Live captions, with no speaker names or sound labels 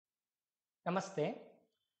Namaste.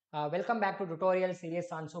 Welcome back to tutorial series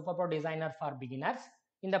on SuperPro Designer for beginners.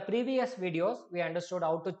 In the previous videos, we understood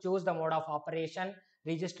how to choose the mode of operation,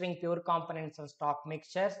 registering pure components and stock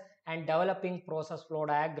mixtures, and developing process flow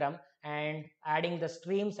diagram and adding the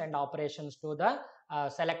streams and operations to the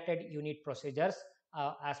selected unit procedures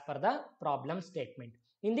as per the problem statement.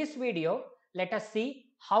 In this video, let us see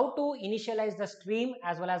how to initialize the stream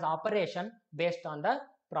as well as operation based on the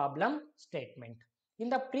problem statement. In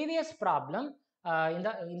the previous problem,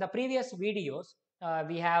 in the previous videos,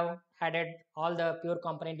 we have added all the pure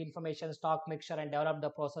component information, stock mixture, and developed the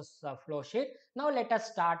process flow sheet. Now let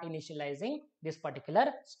us start initializing this particular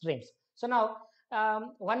streams. So now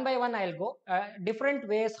one by one I'll go. Different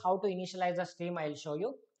ways how to initialize a stream I'll show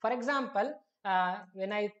you. For example,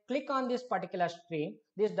 when I click on this particular stream,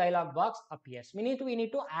 this dialog box appears. We need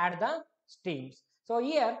to add the streams. So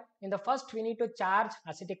here in the first we need to charge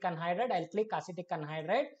acetic anhydride. I'll click acetic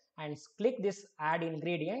anhydride and click this add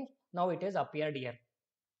ingredient. Now it is appeared here.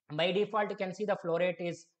 By default you can see the flow rate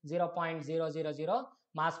is 0.000,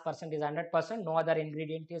 mass percent is 100%, no other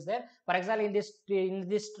ingredient is there. For example, in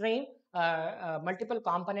this stream multiple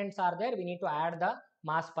components are there. We need to add the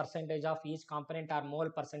mass percentage of each component or mole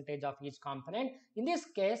percentage of each component. In this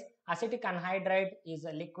case, acetic anhydride is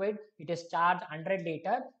a liquid. It is charged 100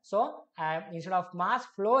 liter. So instead of mass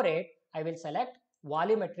flow rate, I will select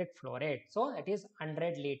volumetric flow rate. So it is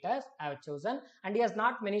 100 liters I have chosen, and he has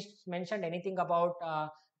not mentioned anything about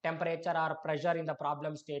temperature or pressure in the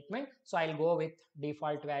problem statement. So I'll go with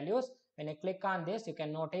default values. When I click on this, you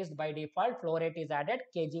can notice by default flow rate is added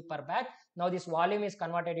kg per batch. Now this volume is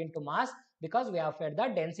converted into mass because we have fed the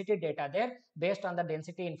density data there. Based on the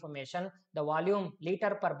density information, the volume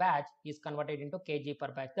liter per batch is converted into kg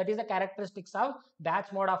per batch. That is the characteristics of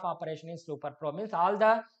batch mode of operation in SuperPro. Means all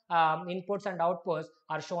the inputs and outputs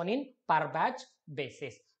are shown in per batch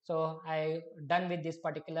basis. So I done with this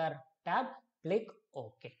particular tab. Click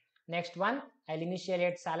OK. Next one, I'll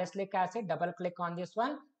initiate salicylic acid. Double click on this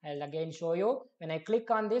one. I'll again show you. When I click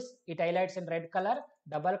on this, it highlights in red color.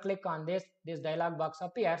 Double click on this. This dialog box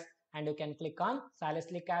appears, and you can click on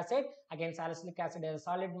salicylic acid. Again, salicylic acid is a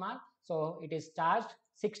solid mass, so it is charged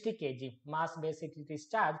 60 kg. Mass basically it is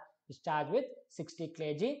charged with 60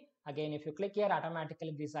 kg. Again, if you click here,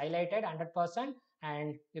 automatically this is highlighted 100%,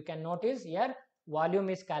 and you can notice here volume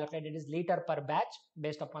is calculated is liter per batch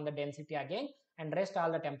based upon the density again, and rest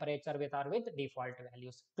all the temperature with default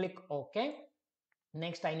values. Click OK.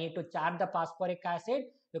 Next, I need to charge the phosphoric acid.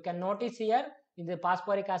 You can notice here in the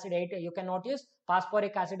phosphoric acid 8, you can notice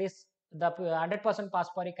phosphoric acid is the 100%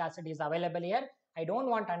 phosphoric acid is available here. I don't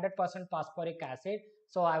want 100% phosphoric acid,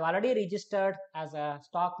 so I've already registered as a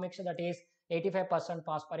stock mixture, that is 85%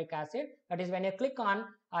 phosphoric acid. That is when you click on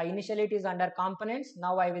initially it is under components.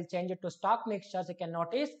 Now I will change it to stock mixtures. You can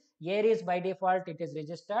notice air is by default it is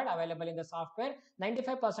registered available in the software.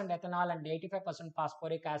 95% ethanol and 85%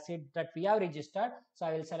 phosphoric acid that we have registered. So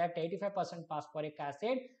I will select 85% phosphoric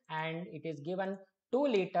acid, and it is given 2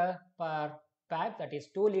 liter per batch, that is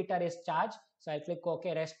 2 liter is charged. So I'll click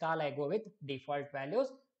OK. Rest all I go with default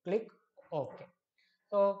values. Click OK.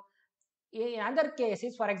 So in other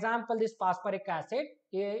cases, for example, this phosphoric acid,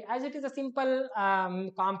 as it is a simple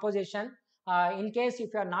composition, in case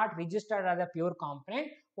if you are not registered as a pure component,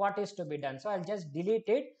 what is to be done? So I'll just delete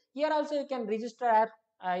it. Here also you can register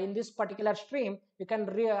in this particular stream. You can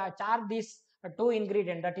charge these two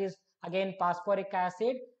ingredients, that is again phosphoric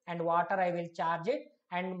acid and water. I will charge it,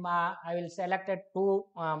 and I will select a 2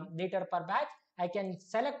 liter per batch. I can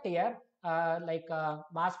select here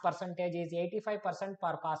mass percentage is 85%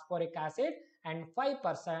 for phosphoric acid and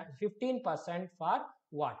 15% for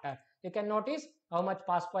water. You can notice how much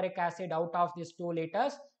phosphoric acid out of these 2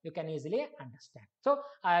 liters, you can easily understand. So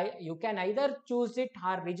you can either choose it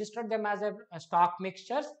or register them as a stock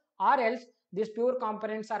mixtures, or else these pure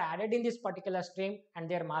components are added in this particular stream and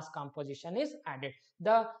their mass composition is added.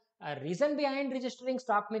 The reason behind registering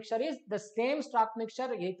stock mixture is the same stock mixture,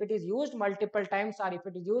 if it is used multiple times or if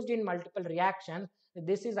it is used in multiple reactions,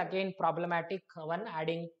 this is again problematic when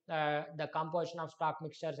adding the composition of stock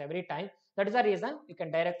mixtures every time. That is the reason you can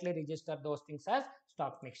directly register those things as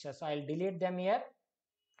stock mixture. So I'll delete them here,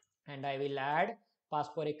 and I will add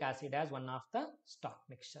phosphoric acid as one of the stock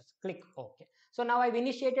mixtures. Click OK. So now I've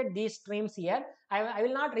initiated these streams here. I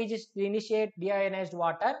will not initiate deionized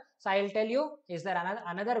water. So I will tell you, is there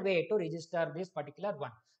another way to register this particular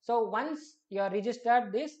one. So once you are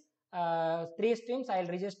registered this 3 streams, I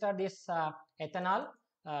will register this ethanol,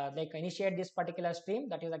 initiate this particular stream,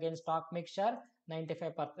 that is again stock mixture.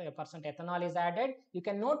 95% ethanol is added. You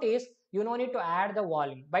can notice you no need to add the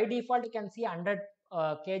volume. By default you can see 100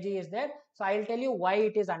 kg is there. So I will tell you why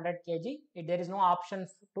it is 100 kg. There is no option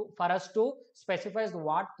for us to specify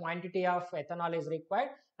what quantity of ethanol is required.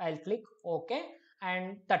 I'll click OK,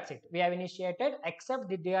 and that's it. We have initiated, except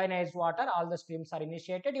the deionized water, all the streams are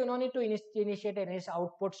initiated. You don't need to initiate any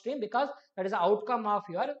output stream because that is the outcome of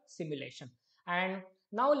your simulation. And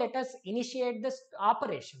now let us initiate this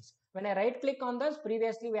operations. When I right click on this,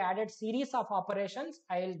 previously we added series of operations.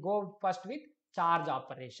 I will go first with charge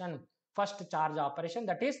operation. First charge operation,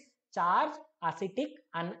 that is charge acetic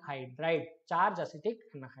anhydride. Charge acetic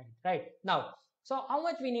anhydride. Now, so how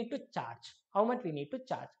much we need to charge? How much we need to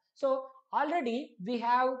charge? So already we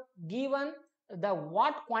have given the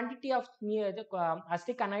what quantity of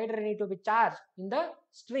acetic anhydride need to be charged in the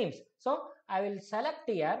streams. So I will select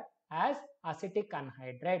here as acetic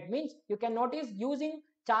anhydride. Means you can notice using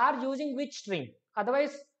charge using which stream,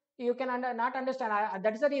 otherwise you can not understand.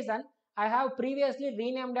 That is the reason I have previously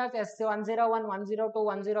renamed as S101, 102,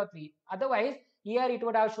 103. Otherwise here it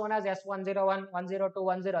would have shown as S101, 102,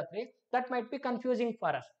 103. That might be confusing for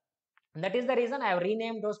us. That is the reason I have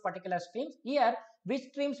renamed those particular streams. Here which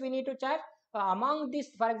streams we need to charge? Among this,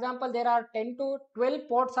 for example, there are 10 to 12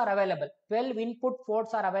 ports are available. 12 input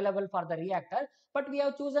ports are available for the reactor, but we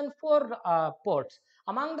have chosen 4 ports.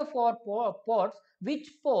 Among the 4 ports, which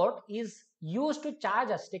port is used to charge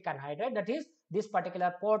acetic anhydride? That is this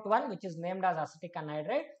particular port 1, which is named as acetic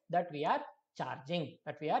anhydride, that we are charging.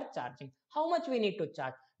 How much we need to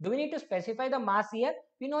charge? Do we need to specify the mass here?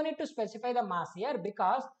 We no need to specify the mass here,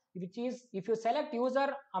 because which is, if you select user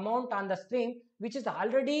amount on the stream which is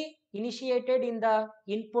already initiated in the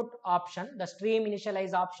input option, the stream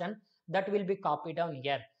initialize option, that will be copied down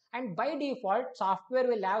here. And by default software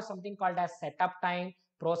will have something called as setup time,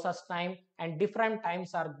 process time, and different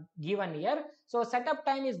times are given here. So setup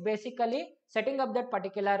time is basically setting up that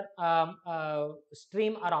particular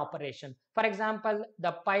stream or operation. For example,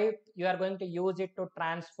 the pipe, you are going to use it to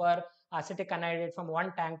transfer acetic anhydride from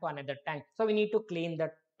one tank to another tank, so we need to clean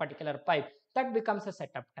that particular pipe. That becomes a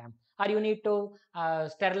setup time. Or you need to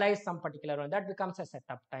sterilize some particular one, that becomes a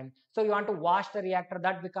setup time. So you want to wash the reactor,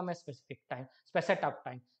 that becomes a specific time, setup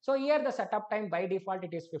time. So here the setup time by default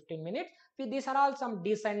it is 15 minutes. These are all some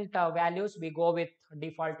decent values. We go with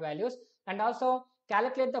default values. And also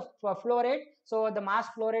calculate the flow rate. So the mass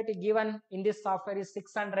flow rate given in this software is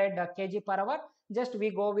 600 kg per hour. Just we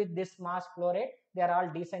go with this mass flow rate. They are all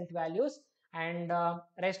decent values. And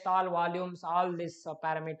rest all volumes, all these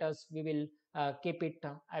parameters we will keep it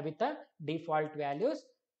with the default values.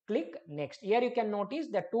 Click next. Here you can notice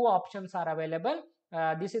the 2 options are available.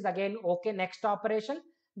 This is again OK next operation.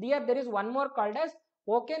 Here there is one more called as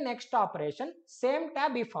OK next operation, same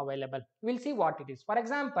tab if available. We'll see what it is. For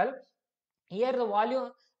example, here the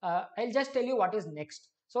volume, I'll just tell you what is next.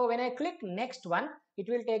 So when I click next one, it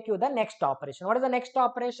will take you the next operation. What is the next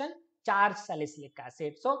operation? Charge salicylic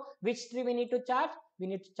acid. So which stream we need to charge? We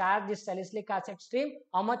need to charge this salicylic acid stream.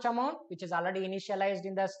 How much amount? Which is already initialized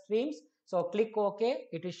in the streams. So click OK.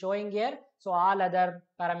 It is showing here. So all other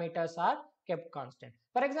parameters are kept constant.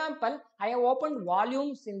 For example, I have opened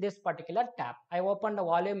volumes in this particular tab. I opened a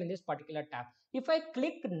volume in this particular tab. If I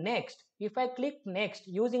click next,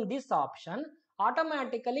 using this option,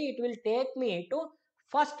 automatically it will take me to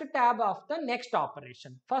first tab of the next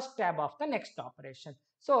operation.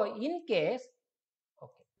 So in case,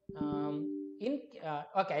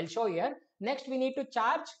 okay, I'll show here. Next we need to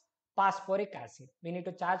charge phosphoric acid. We need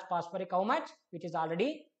to charge phosphoric, how much? Which is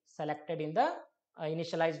already selected in the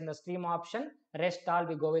initialized in the stream option. Rest all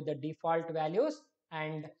we go with the default values.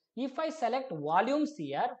 And if I select volumes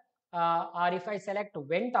here, or if I select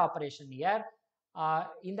vent operation here,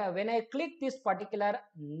 when I click this particular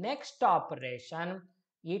next operation,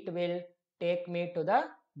 it will take me to the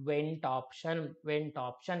vent option.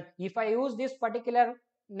 If I use this particular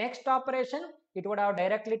next operation, it would have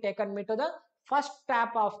directly taken me to the first tab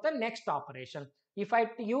of the next operation. If I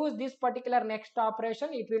use this particular next operation,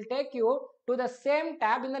 it will take you to the same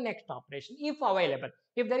tab in the next operation if available.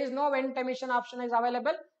 If there is no vent emission option is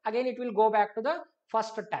available, again it will go back to the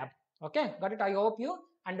first tab. Okay, got it? I hope you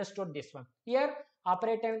understood this one. Here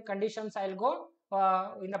operating conditions, I'll go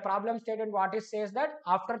in the problem statement. What it says that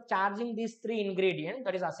after charging these 3 ingredients,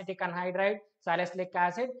 that is acetic anhydride, salicylic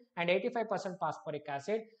acid, and 85% phosphoric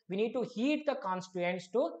acid, we need to heat the constituents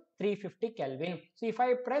to 350 Kelvin. So if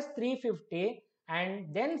I press 350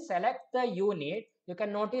 and then select the unit, you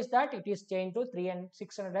can notice that it is changed to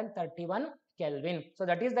 631 Kelvin. So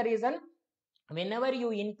that is the reason whenever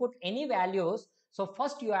you input any values, so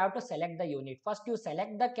first you have to select the unit. First you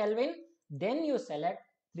select the Kelvin, then you select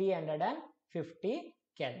 350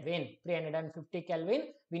 Kelvin.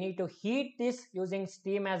 We need to heat this using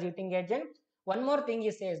steam as heating agent. One more thing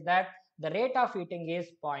he says that the rate of heating is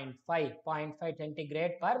 0.5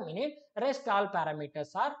 centigrade per minute. Rest all parameters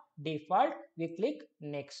are default. We click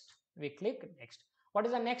next. What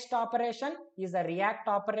is the next operation? Is the react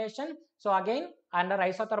operation. So again, under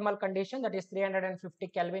isothermal condition, that is 350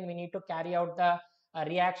 Kelvin, we need to carry out the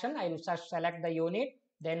reaction. I will just select the unit,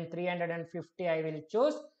 then 350 I will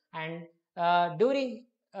choose, and during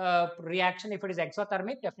reaction, if it is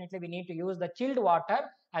exothermic, definitely we need to use the chilled water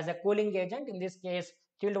as a cooling agent. In this case,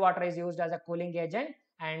 chilled water is used as a cooling agent,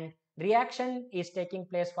 and reaction is taking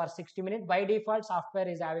place for 60 minutes. By default, software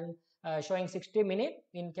is having showing 60 minutes.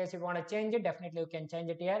 In case if you want to change it, definitely you can change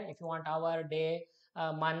it here. If you want hour, day,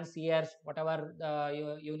 months, years, whatever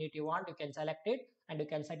unit you want, you can select it and you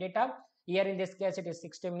can set it up. Here in this case, it is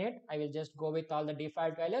 60 minutes. I will just go with all the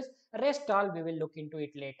default values. Rest all we will look into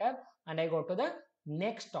it later, and I go to the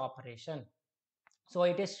next operation. So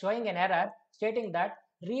it is showing an error stating that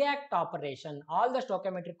react operation, all the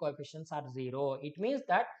stoichiometric coefficients are 0. It means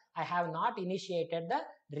that I have not initiated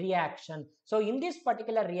the reaction. So in this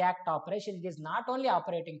particular react operation, it is not only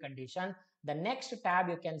operating condition. The next tab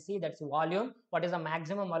you can see, that's volume. What is the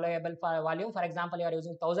maximum allowable for volume? For example, you are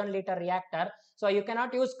using 1000-liter reactor, so you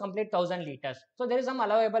cannot use complete 1000 liters. So there is some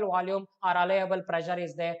allowable volume or allowable pressure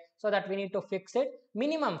is there, so that we need to fix it.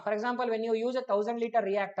 Minimum, for example, when you use a 1000-liter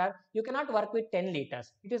reactor, you cannot work with 10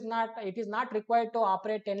 liters. It is not required to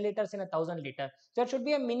operate 10 liters in a 1000-liter. So it should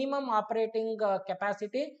be a minimum operating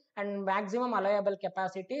capacity and maximum allowable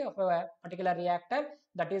capacity of a particular reactor,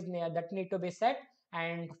 that need to be set.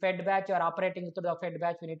 And fed batch, or operating through the fed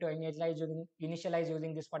batch, we need to initialize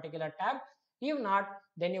using this particular tab. If not,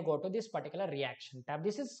 then you go to this particular reaction tab.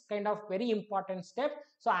 This is kind of very important step.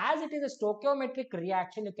 So as it is a stoichiometric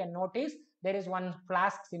reaction, you can notice there is one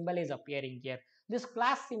flask symbol is appearing here. This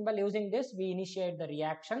flask symbol, using this we initiate the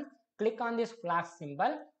reaction. Click on this flask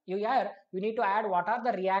symbol. You need to add what are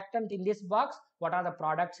the reactant in this box, what are the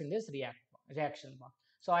products in this reaction box.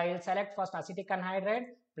 So I will select first acetic anhydride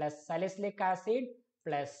plus salicylic acid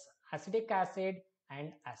plus acetic acid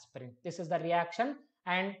and aspirin. This is the reaction,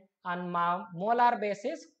 and on molar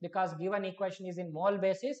basis, because given equation is in mole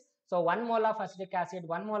basis, so 1 mole of acetic acid,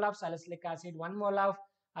 1 mole of salicylic acid, 1 mole of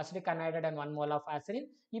acetic anhydride and 1 mole of aspirin.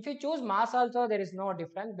 If you choose mass also, there is no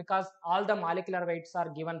difference because all the molecular weights are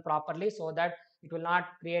given properly, so that it will not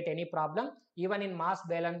create any problem. Even in mass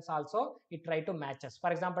balance also, it try to match us.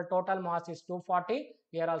 For example, total mass is 240,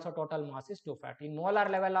 here also total mass is 240. In molar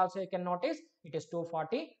level also you can notice it is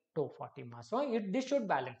 240 mass. So this should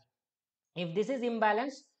balance. If this is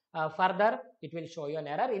imbalanced, further it will show you an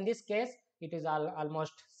error. In this case, it is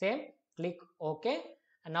almost same. Click OK.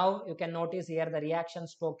 And now you can notice here the reaction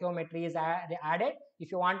stoichiometry is added.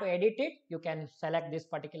 If you want to edit it, you can select this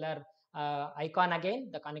particular icon again,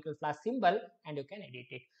 the conical flask symbol, and you can edit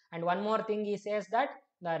it. And one more thing, he says that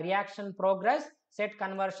the reaction progress set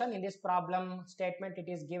conversion, in this problem statement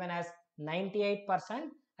it is given as 98%.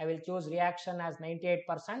 I will choose reaction as 98%,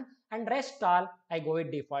 and rest all I go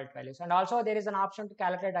with default values. And also there is an option to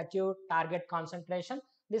calculate achieved target concentration.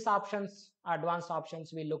 These options, advanced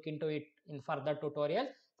options, we look into it in further tutorial.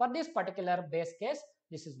 For this particular base case,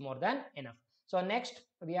 this is more than enough. So next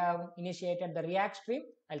we have initiated the react stream.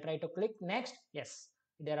 I'll try to click next. Yes,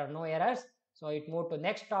 there are no errors. So it moved to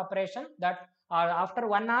next operation, that after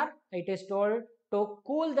 1 hour it is told to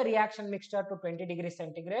cool the reaction mixture to 20 degrees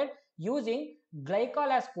centigrade using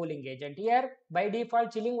glycol as cooling agent. Here by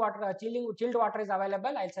default chilled water is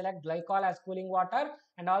available. I'll select glycol as cooling water,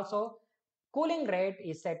 and also cooling rate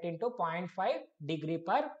is set into 0.5 degree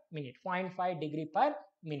per minute. 0.5 degree per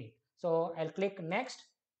minute. So I'll click next.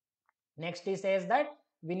 Next he says that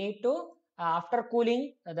we need to after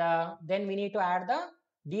cooling then we need to add the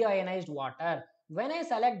deionized water. When I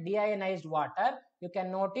select deionized water, you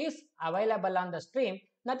can notice available on the stream,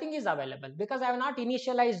 nothing is available because I have not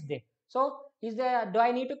initialized it. So do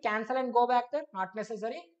I need to cancel and go back there? Not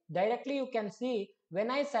necessary. Directly you can see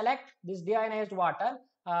when I select this deionized water,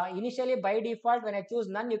 initially by default when I choose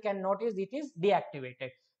none, you can notice it is deactivated.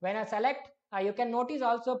 When I select, you can notice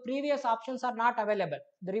also previous options are not available.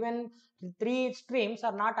 The even 3 streams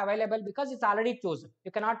are not available because it's already chosen.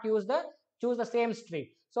 You cannot choose the same stream.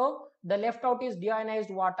 So the left out is deionized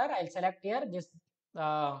water. I'll select here. This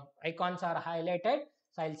icons are highlighted.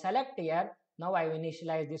 So I'll select here. Now I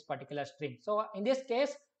initialize this particular stream. So in this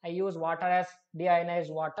case, I use water as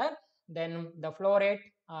deionized water. Then the flow rate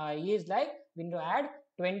is like we need to add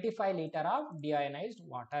 25 liter of deionized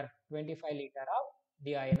water. 25 liter of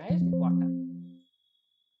deionized water.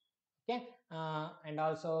 Okay, and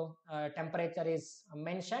also temperature is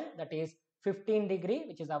mentioned, that is 15 degree,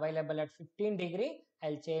 which is available at 15 degree.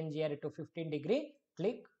 I'll change here to 15 degree.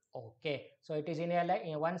 Click OK. So it is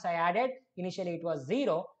once I added, initially it was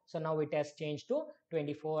 0, so now it has changed to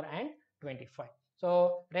 24 and 25.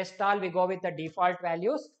 So rest all we go with the default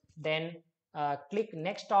values, then click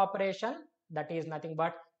next operation, that is nothing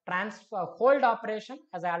but transfer hold operation.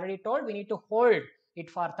 As I already told, we need to hold it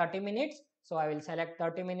for 30 minutes. So I will select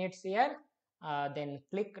 30 minutes here, then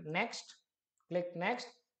click next,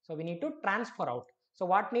 so we need to transfer out. So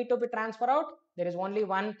what need to be transfer out? There is only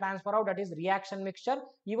one transfer out, that is reaction mixture.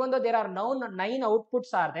 Even though there are now 9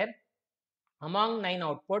 outputs are there, among 9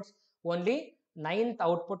 outputs, only 9th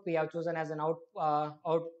output we have chosen as an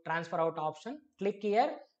out transfer out option. Click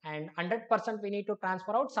here, and 100% we need to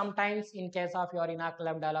transfer out. Sometimes in case of your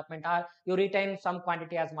inoculum development, or you retain some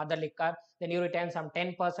quantity as mother liquor, then you retain some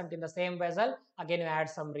 10% in the same vessel, again you add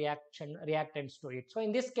some reactants to it. So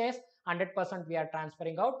in this case 100% we are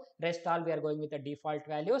transferring out, rest all we are going with the default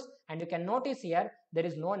values. And you can notice here there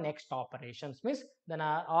is no next operations, means then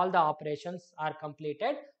all the operations are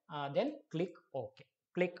completed. Then click OK.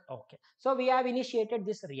 So we have initiated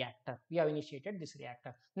this reactor.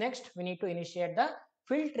 Next we need to initiate the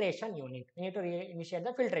filtration unit. Initiate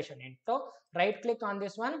the filtration unit. So right click on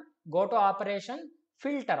this one, go to operation,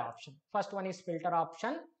 filter option. First one is filter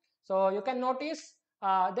option. So you can notice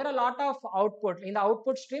there are a lot of output. In the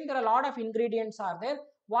output stream there are a lot of ingredients are there.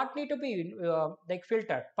 What need to be like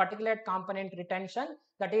filtered? Particulate component retention,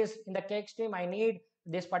 that is in the cake stream I need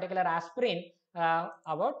this particular aspirin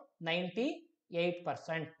about 98%.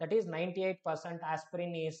 That is 98%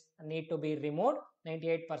 aspirin is need to be removed.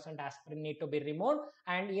 98% aspirin need to be removed.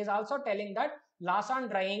 And he is also telling that loss on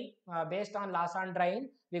drying, based on loss on drying,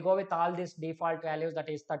 we go with all these default values, that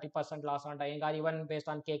is 30% loss on drying, or even based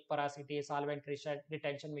on cake porosity, solvent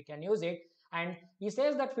retention, we can use it. And he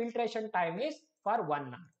says that filtration time is for 1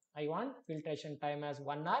 hour. I want filtration time as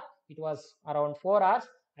 1 hour. It was around 4 hours.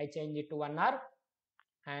 I change it to 1 hour.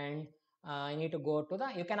 And I need to go to the,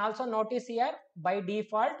 you can also notice here by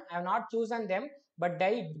default I have not chosen them, but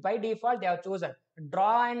by default they have chosen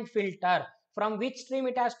draw and filter. From which stream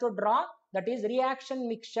it has to draw? That is reaction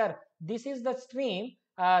mixture. This is the stream.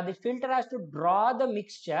 The filter has to draw the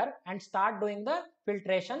mixture and start doing the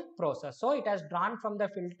filtration process. So it has drawn from the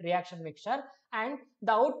reaction mixture, and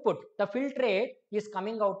the output, the filtrate, is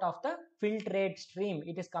coming out of the filtrate stream.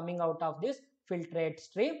 It is coming out of this filtrate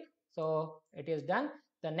stream. So it is done.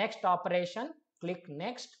 The next operation, click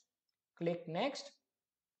next.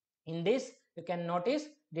 In this you can notice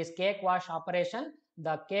this cake wash operation,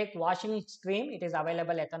 the cake washing stream, it is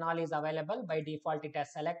available, ethanol is available, by default it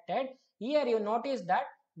has selected. Here you notice that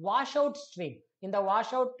washout stream. In the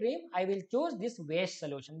washout stream I will choose this waste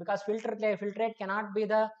solution, because filtrate cannot be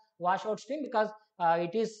the washout stream, because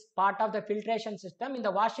it is part of the filtration system. In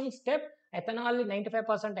the washing step, ethanol,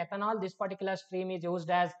 95% ethanol, this particular stream is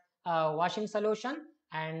used as washing solution,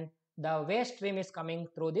 and the waste stream is coming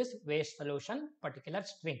through this waste solution particular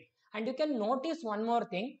stream. And you can notice one more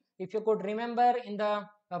thing. If you could remember in the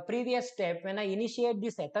previous step, when I initiate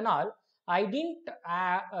this ethanol, I didn't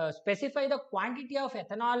specify the quantity of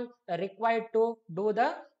ethanol required to do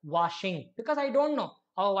the washing, because I don't know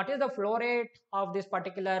what is the flow rate of this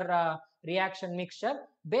particular reaction mixture.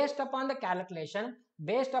 Based upon the calculation,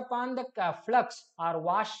 based upon the flux or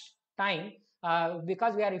wash time,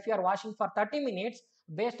 because if you are washing for 30 minutes,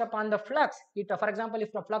 based upon the flux, for example,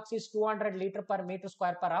 if the flux is 200 liter per meter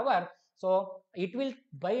square per hour, so it will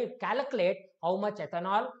calculate how much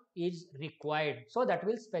ethanol is required. So that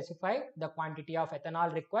will specify the quantity of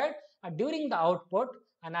ethanol required. During the output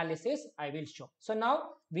analysis I will show. So now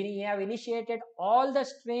we have initiated all the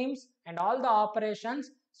streams and all the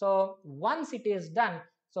operations. So once it is done,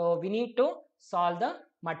 so we need to solve the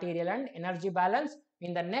material and energy balance.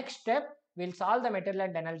 In the next step we'll solve the material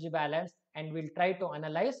and energy balance, and we'll try to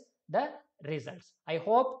analyze the results. I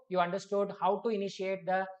hope you understood how to initiate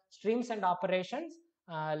the streams and operations.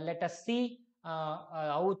 Let us see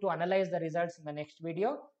how to analyze the results in the next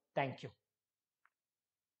video. Thank you.